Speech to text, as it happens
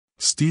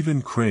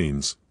Stephen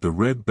Crane's The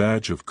Red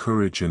Badge of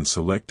Courage and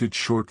selected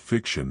short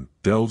fiction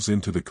delves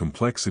into the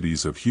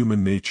complexities of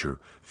human nature,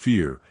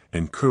 fear,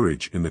 and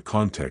courage in the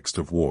context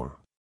of war.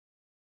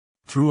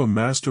 Through a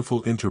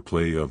masterful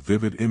interplay of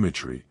vivid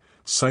imagery,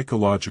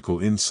 psychological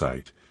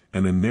insight,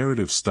 and a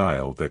narrative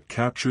style that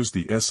captures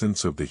the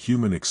essence of the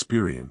human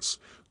experience,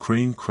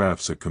 Crane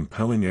crafts a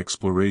compelling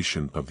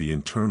exploration of the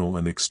internal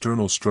and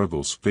external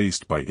struggles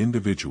faced by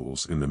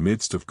individuals in the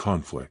midst of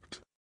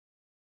conflict.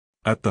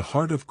 At the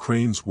heart of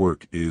Crane's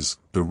work is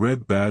The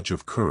Red Badge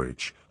of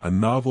Courage, a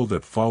novel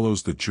that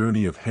follows the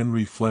journey of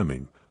Henry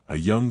Fleming, a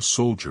young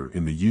soldier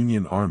in the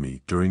Union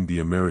Army during the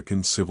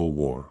American Civil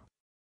War.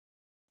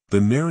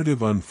 The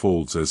narrative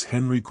unfolds as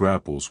Henry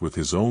grapples with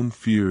his own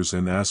fears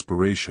and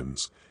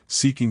aspirations,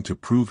 seeking to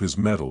prove his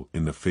mettle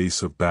in the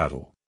face of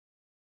battle.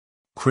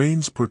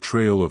 Crane's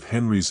portrayal of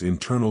Henry's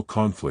internal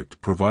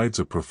conflict provides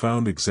a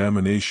profound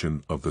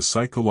examination of the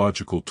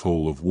psychological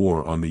toll of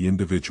war on the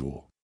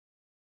individual.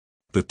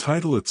 The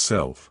title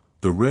itself,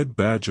 The Red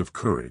Badge of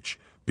Courage,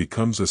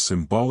 becomes a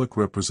symbolic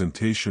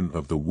representation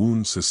of the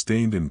wounds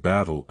sustained in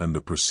battle and the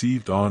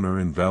perceived honor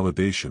and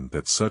validation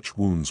that such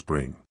wounds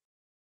bring.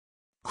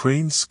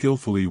 Crane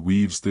skillfully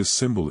weaves this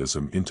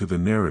symbolism into the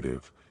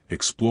narrative,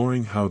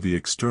 exploring how the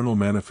external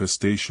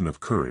manifestation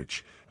of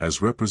courage,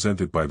 as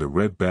represented by the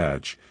red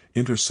badge,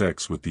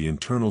 intersects with the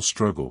internal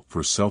struggle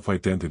for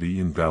self-identity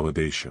and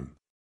validation.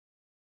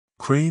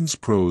 Crane's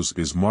prose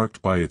is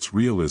marked by its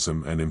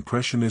realism and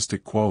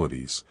impressionistic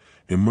qualities,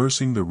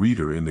 immersing the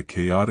reader in the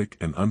chaotic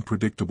and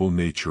unpredictable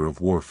nature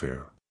of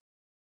warfare.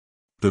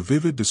 The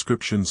vivid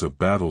descriptions of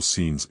battle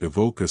scenes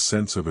evoke a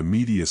sense of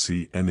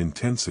immediacy and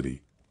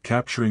intensity,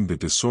 capturing the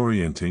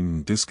disorienting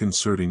and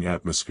disconcerting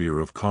atmosphere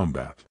of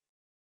combat.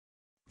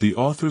 The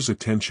author's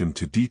attention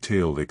to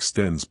detail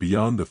extends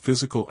beyond the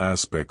physical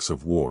aspects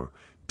of war,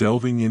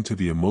 delving into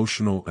the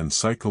emotional and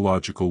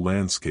psychological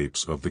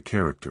landscapes of the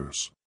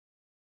characters.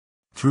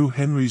 Through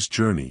Henry's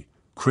journey,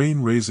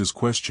 Crane raises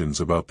questions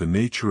about the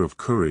nature of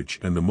courage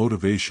and the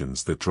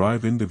motivations that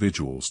drive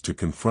individuals to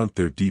confront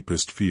their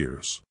deepest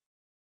fears.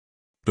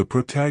 The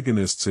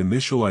protagonist's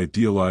initial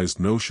idealized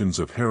notions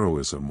of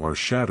heroism are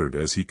shattered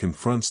as he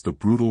confronts the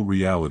brutal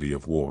reality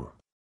of war.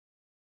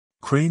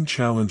 Crane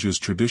challenges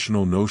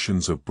traditional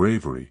notions of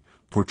bravery,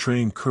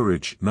 portraying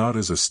courage not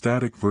as a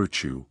static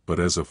virtue but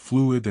as a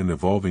fluid and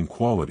evolving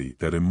quality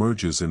that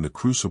emerges in the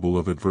crucible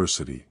of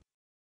adversity.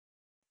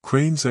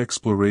 Crane's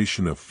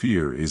exploration of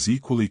fear is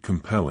equally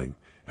compelling,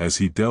 as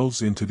he delves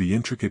into the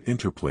intricate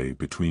interplay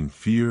between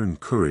fear and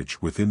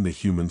courage within the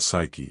human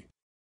psyche.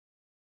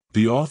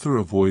 The author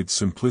avoids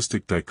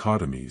simplistic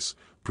dichotomies,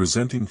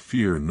 presenting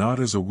fear not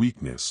as a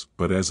weakness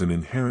but as an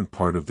inherent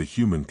part of the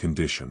human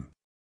condition.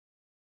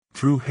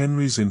 Through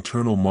Henry's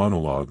internal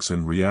monologues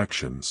and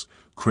reactions,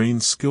 Crane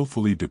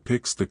skillfully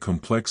depicts the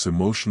complex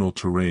emotional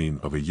terrain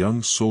of a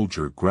young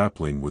soldier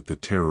grappling with the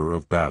terror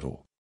of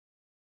battle.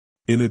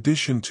 In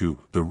addition to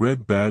The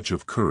Red Badge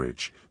of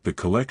Courage, the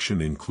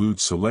collection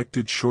includes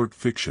selected short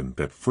fiction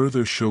that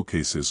further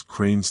showcases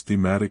Crane's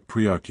thematic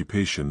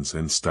preoccupations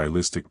and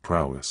stylistic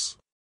prowess.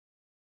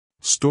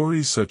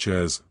 Stories such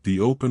as The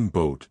Open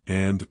Boat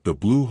and The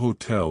Blue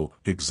Hotel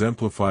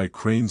exemplify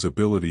Crane's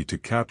ability to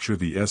capture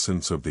the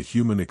essence of the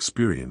human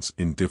experience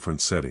in different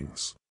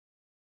settings.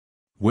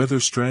 Whether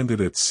stranded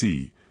at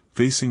sea,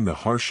 facing the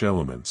harsh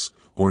elements,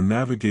 or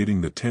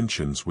navigating the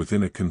tensions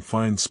within a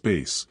confined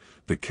space,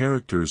 the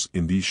characters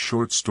in these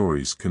short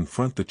stories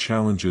confront the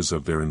challenges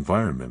of their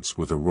environments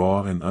with a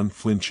raw and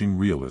unflinching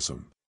realism.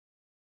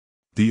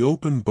 The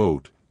Open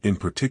Boat, in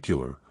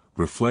particular,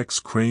 reflects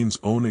Crane's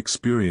own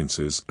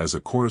experiences as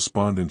a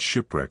correspondent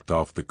shipwrecked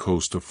off the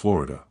coast of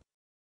Florida.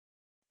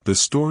 The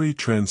story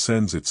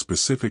transcends its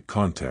specific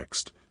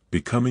context,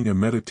 becoming a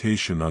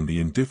meditation on the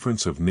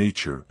indifference of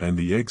nature and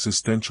the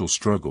existential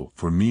struggle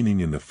for meaning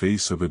in the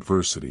face of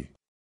adversity.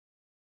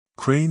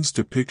 Crane's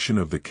depiction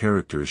of the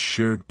characters'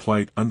 shared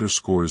plight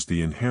underscores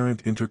the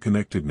inherent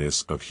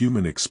interconnectedness of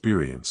human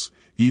experience,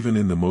 even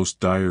in the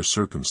most dire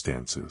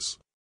circumstances.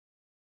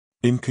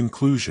 In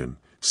conclusion,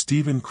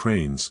 Stephen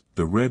Crane's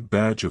The Red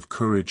Badge of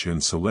Courage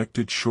and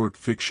selected short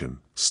fiction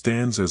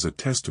stands as a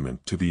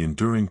testament to the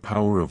enduring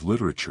power of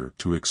literature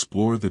to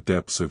explore the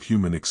depths of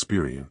human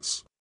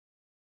experience.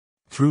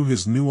 Through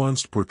his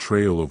nuanced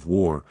portrayal of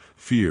war,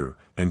 fear,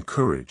 and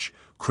courage,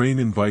 Crane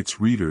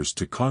invites readers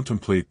to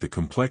contemplate the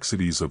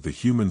complexities of the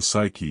human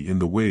psyche in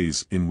the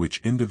ways in which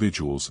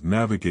individuals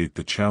navigate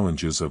the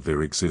challenges of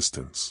their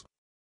existence.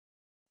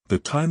 The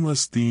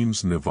timeless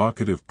themes and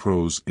evocative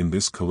prose in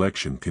this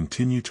collection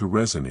continue to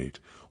resonate,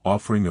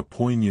 offering a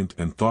poignant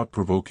and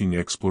thought-provoking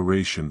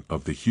exploration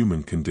of the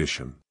human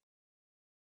condition.